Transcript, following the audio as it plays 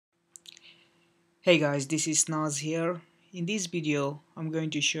Hey guys, this is Naz here. In this video, I'm going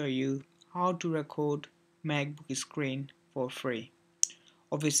to show you how to record MacBook screen for free,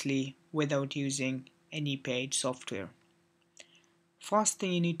 obviously without using any paid software. First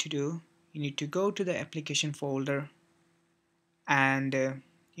thing you need to do, you need to go to the application folder and you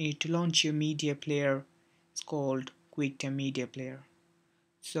need to launch your media player. It's called Quicktime Media Player.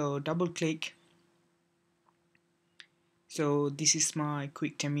 So double click. So this is my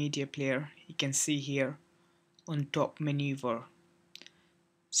Quicktime Media Player. You can see here on top menu bar.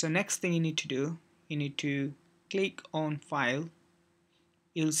 So next thing you need to do, you need to click on file.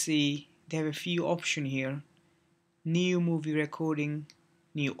 You'll see they have a few options here: new movie recording,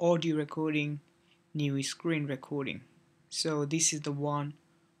 new audio recording, new screen recording. So this is the one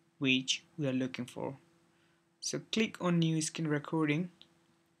which we are looking for. So click on new screen recording.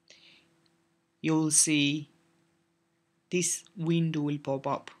 You'll see this window will pop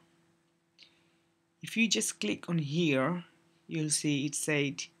up. If you just click on here, you'll see it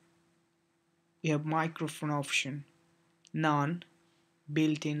said we have microphone option, none,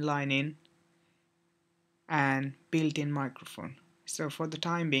 built-in line in, and built-in microphone. So for the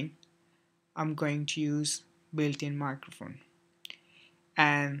time being, I'm going to use built-in microphone.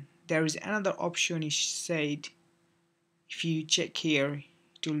 And there is another option. It said, if you check here,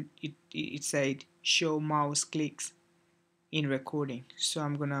 it said show mouse clicks in recording. So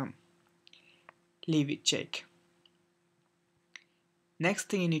I'm gonna leave it check. Next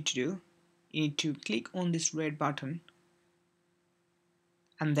thing you need to do, you need to click on this red button,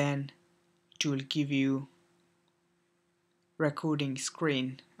 and then it will give you recording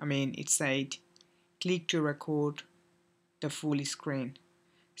screen. It said click to record the full screen.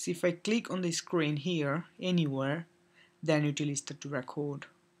 So if I click on the screen here anywhere, then it will start to record.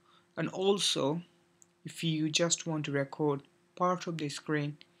 And also, if you just want to record part of the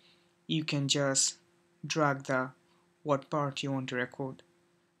screen, you can just drag the what part you want to record.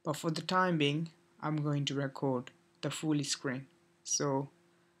 But for the time being, I'm going to record the full screen. So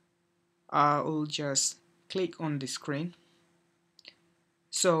I will just click on the screen.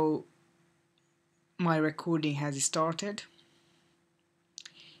 So my recording has started.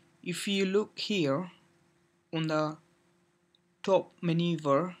 If you look here on the top menu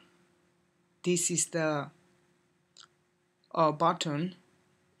bar, this is the button.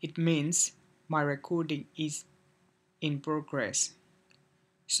 It means my recording is in progress.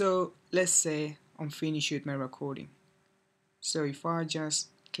 So let's say I'm finished with my recording. So if I just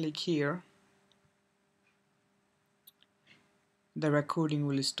click here, the recording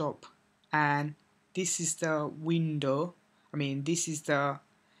will stop, and this is the window, this is the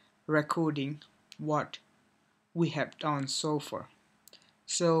recording what we have done so far.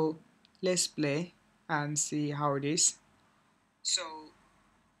 So let's play and see how it is. So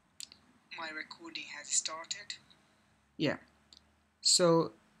my recording has started. Yeah,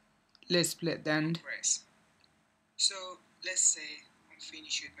 so let's play then. So let's say I'm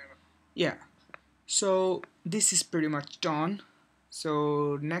finished with my recording. Yeah, so this is pretty much done.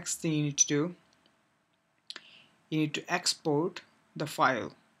 So next thing you need to do, you need to export the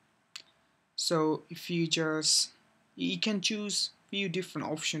file. So if you can choose few different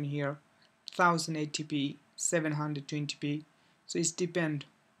options here: 1080p, 720p. So it's depend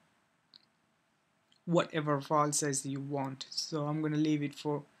whatever file size you want. So I'm gonna leave it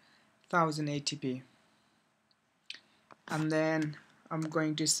for 1080p, and then I'm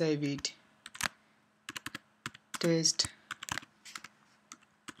going to save it, test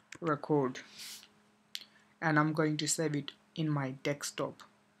record, and I'm going to save it in my desktop.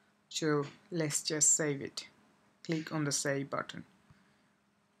 So let's just save it. Click on the save button.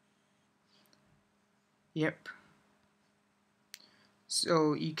 Yep,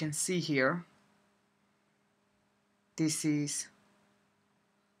 so you can see here this is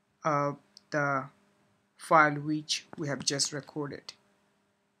the file which we have just recorded.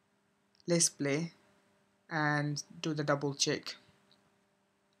 Let's play and do the double check.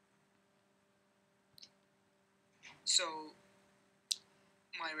 So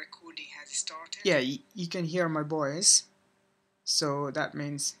my recording has started. Yeah, you can hear my voice, so that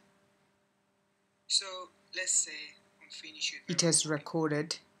means, so let's say I'm finished with it has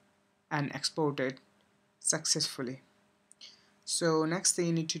recorded and exported successfully. So next thing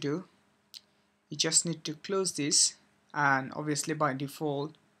you need to do, you just need to close this, and obviously by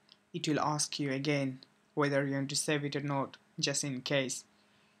default it will ask you again whether you want to save it or not, just in case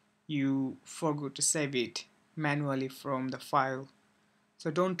you forgot to save it manually from the file.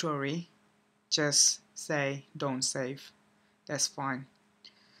 So don't worry, just say don't save, that's fine.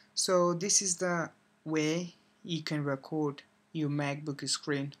 So this is the way you can record your MacBook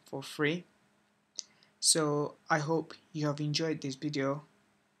screen for free. So I hope you have enjoyed this video.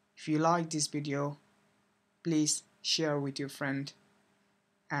 If you like this video, please share with your friend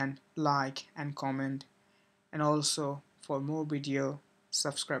and like and comment, and also for more video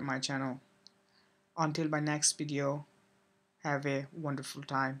subscribe my channel. Until my next video, have a wonderful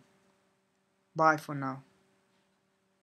time. Bye for now.